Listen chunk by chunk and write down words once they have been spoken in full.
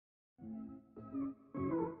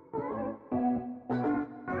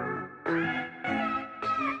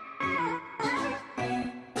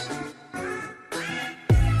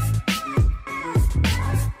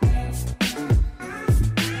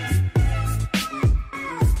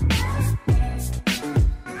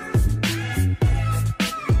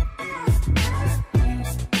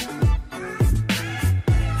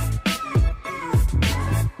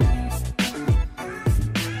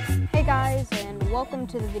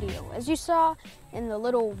video. As you saw in the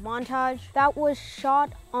little montage, that was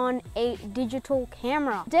shot on a digital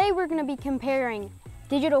camera. Today we're going to be comparing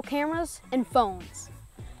digital cameras and phones.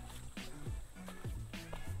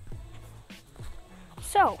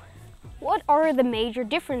 So, what are the major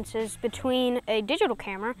differences between a digital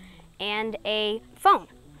camera and a phone?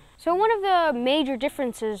 So one of the major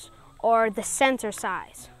differences are the sensor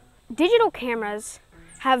size. Digital cameras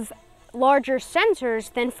have larger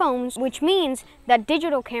sensors than phones, which means that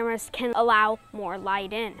digital cameras can allow more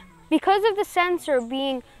light in. Because of the sensor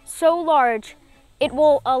being so large, it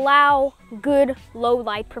will allow good low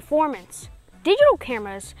light performance. Digital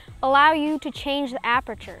cameras allow you to change the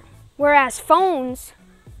aperture, whereas phones,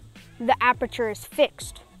 the aperture is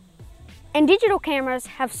fixed. And digital cameras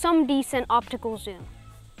have some decent optical zoom.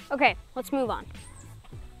 Okay, let's move on.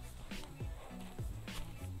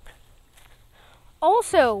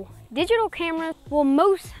 Also, digital cameras will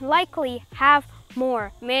most likely have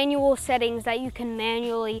more manual settings that you can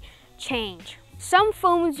manually change. Some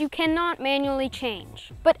phones you cannot manually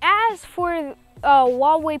change. But as for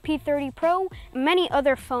Huawei P30 Pro, many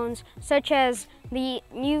other phones such as the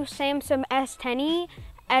new Samsung S10e,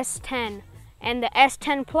 S10, and the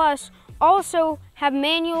S10 Plus also have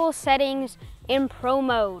manual settings in Pro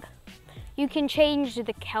mode. You can change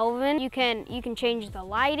the Kelvin, you can change the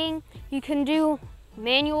lighting, you can do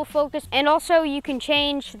manual focus, and also you can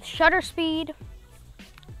change the shutter speed,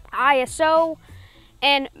 ISO,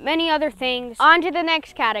 and many other things. On to the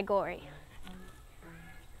next category.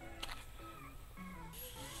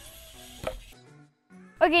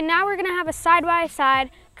 Okay, now we're gonna have a side-by-side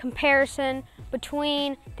comparison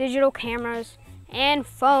between digital cameras and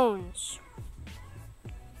phones.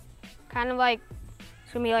 Kind of like,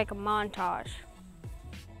 it's gonna be like a montage.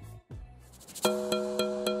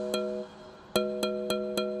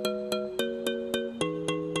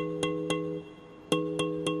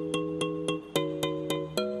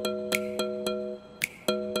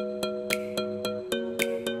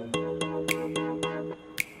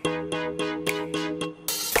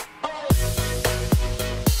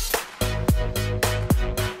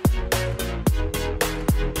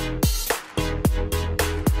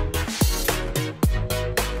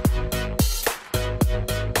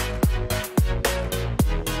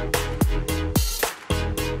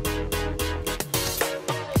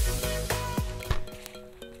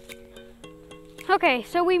 Okay,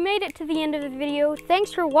 so we made it to the end of the video.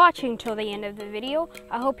 Thanks for watching till the end of the video.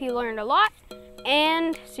 I hope you learned a lot,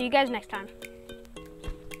 and see you guys next time.